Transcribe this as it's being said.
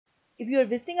If you are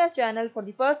visiting our channel for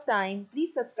the first time,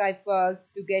 please subscribe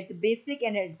first to get the basic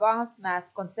and advanced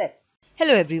maths concepts.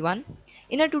 Hello everyone.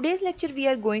 In our today's lecture, we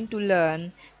are going to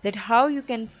learn that how you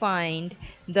can find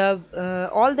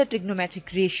all the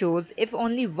trigonometric ratios if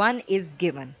only one is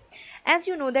given. As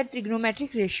you know that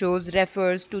trigonometric ratios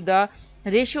refers to the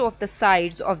ratio of the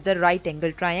sides of the right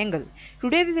angle triangle.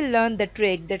 Today we will learn the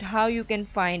trick that how you can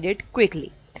find it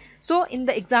quickly. So in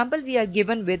the example we are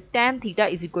given with tan theta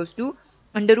is equals to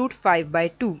under root 5 by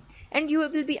 2, and you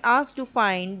will be asked to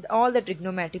find all the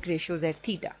trigonometric ratios at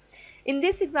theta. In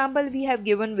this example we have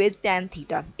given with tan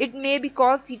theta. It may be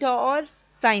cos theta or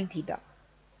sin theta.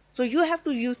 So you have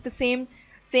to use the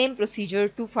same procedure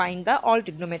to find the all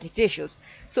trigonometric ratios.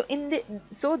 So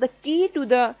the key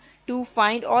to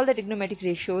find all the trigonometric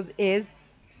ratios is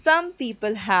some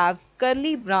people have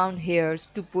curly brown hairs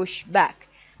to push back.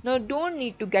 Now don't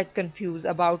need to get confused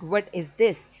about what is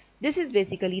this. This is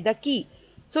basically the key.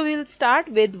 So we will start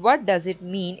with what does it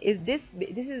mean. This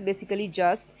is basically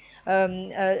just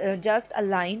a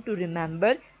line to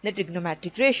remember the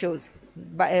trigonometric ratios.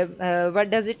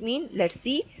 What does it mean? Let's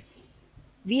see.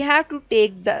 We have to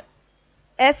take the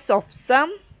S of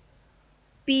sum,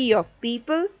 P of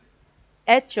people,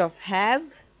 H of have,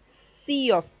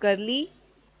 C of curly,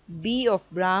 B of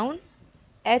brown,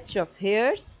 H of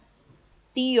hairs,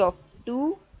 T of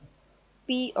two,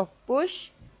 P of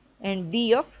push, and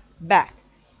B of back.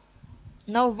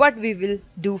 Now what we will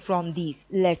do from these?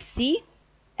 Let's see.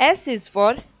 S is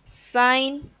for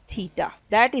sine theta,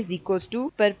 that is equals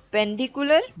to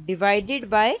perpendicular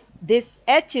divided by this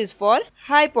H is for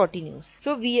hypotenuse.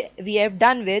 So we have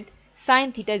done with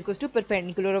sine theta is equals to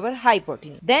perpendicular over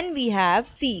hypotenuse. Then we have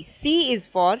C. C is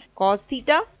for cos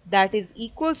theta, that is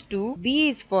equals to B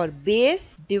is for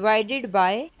base divided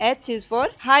by H is for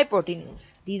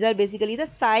hypotenuse. These are basically the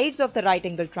sides of the right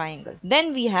angle triangle.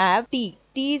 Then we have T.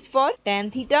 T is for tan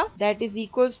theta, that is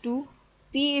equals to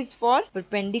P is for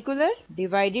perpendicular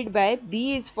divided by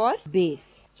B is for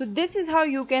base. So this is how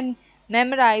you can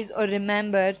memorize or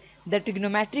remember the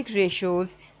trigonometric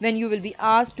ratios when you will be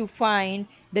asked to find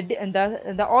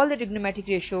all the trigonometric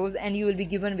ratios and you will be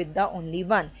given with the only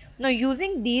one. Now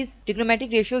using these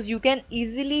trigonometric ratios you can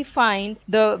easily find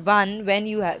the one when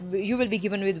you will be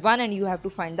given with one and you have to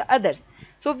find the others.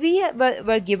 So we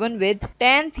were given with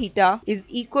tan theta is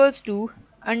equals to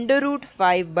under root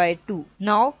 5 by 2.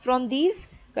 Now from these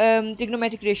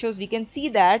trigonometric ratios we can see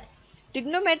that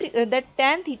that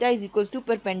tan theta is equals to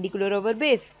perpendicular over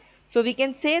base. So we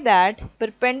can say that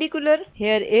perpendicular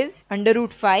here is under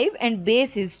root 5 and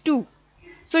base is 2.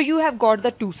 So you have got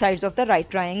the two sides of the right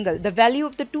triangle, the value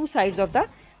of the two sides of the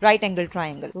right angle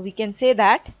triangle. So we can say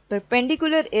that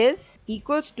perpendicular is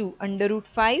equals to under root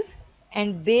 5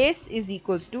 and base is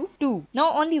equals to 2.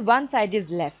 Now only one side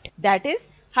is left, that is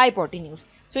hypotenuse.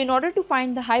 So in order to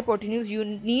find the hypotenuse you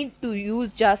need to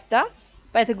use just the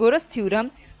Pythagoras theorem.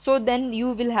 So then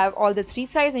you will have all the three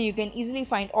sides and you can easily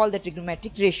find all the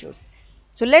trigonometric ratios.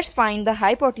 So let's find the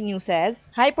hypotenuse as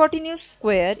hypotenuse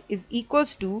square is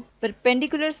equals to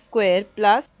perpendicular square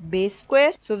plus base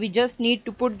square. So we just need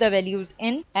to put the values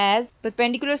in, as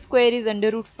perpendicular square is under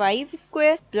root 5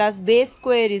 square plus base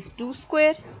square is 2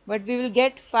 square. But we will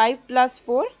get 5 plus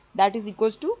 4, that is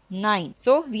equals to 9.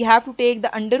 So we have to take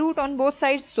the under root on both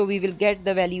sides. So we will get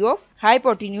the value of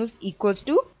hypotenuse equals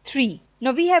to 3.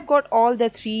 Now we have got all the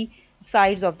three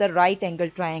sides of the right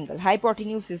angle triangle.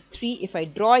 Hypotenuse is 3. If I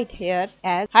draw it here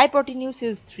as hypotenuse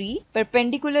is 3,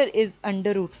 perpendicular is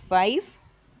under root 5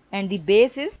 and the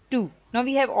base is 2. Now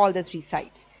we have all the three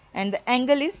sides and the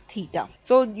angle is theta.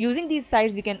 So using these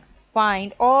sides we can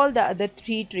find all the other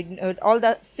all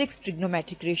the 6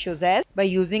 trigonometric ratios as by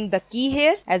using the key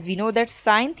here, as we know that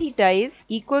sine theta is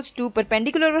equals to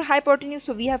perpendicular over hypotenuse.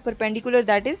 So we have perpendicular,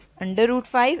 that is under root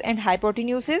 5 and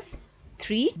hypotenuse is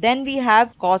 3. Then we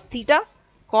have cos theta.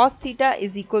 Cos theta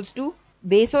is equals to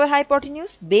base over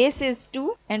hypotenuse. Base is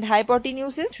 2 and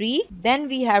hypotenuse is 3. Then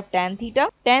we have tan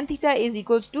theta. Tan theta is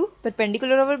equals to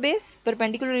perpendicular over base.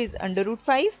 Perpendicular is under root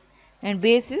 5 and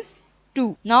base is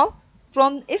 2. Now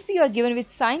if you are given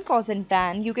with sine, cos and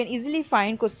tan, you can easily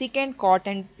find cosecant, cot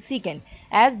and secant,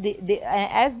 as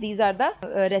these are the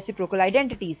reciprocal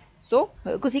identities. So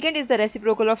cosecant is the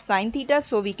reciprocal of sine theta,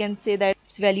 so we can say that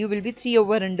its value will be 3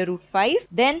 over under root 5.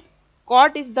 Then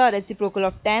cot is the reciprocal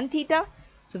of tan theta,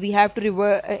 so we have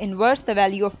to inverse the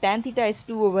value of tan theta is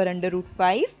 2 over under root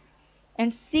 5.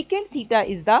 And secant theta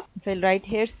is the, if I write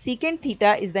here, secant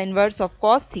theta is the inverse of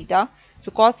cos theta.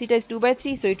 So cos theta is 2 by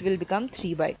 3, so it will become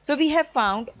 3 by 2. So we have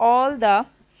found all the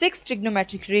 6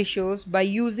 trigonometric ratios by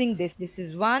using this. This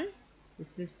is 1,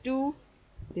 this is 2,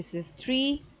 this is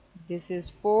 3, this is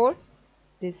 4,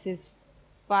 this is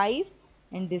 5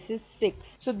 and this is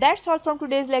 6. So that's all from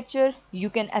today's lecture. You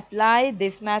can apply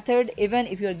this method even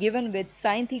if you are given with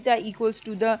sin theta equals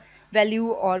to the value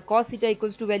or cos theta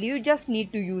equals to value. You just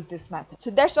need to use this method.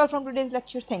 So that's all from today's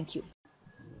lecture. Thank you.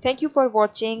 Thank you for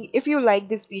watching. If you like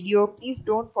this video, please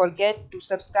don't forget to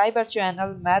subscribe our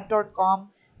channel math.com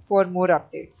for more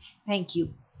updates. Thank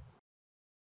you.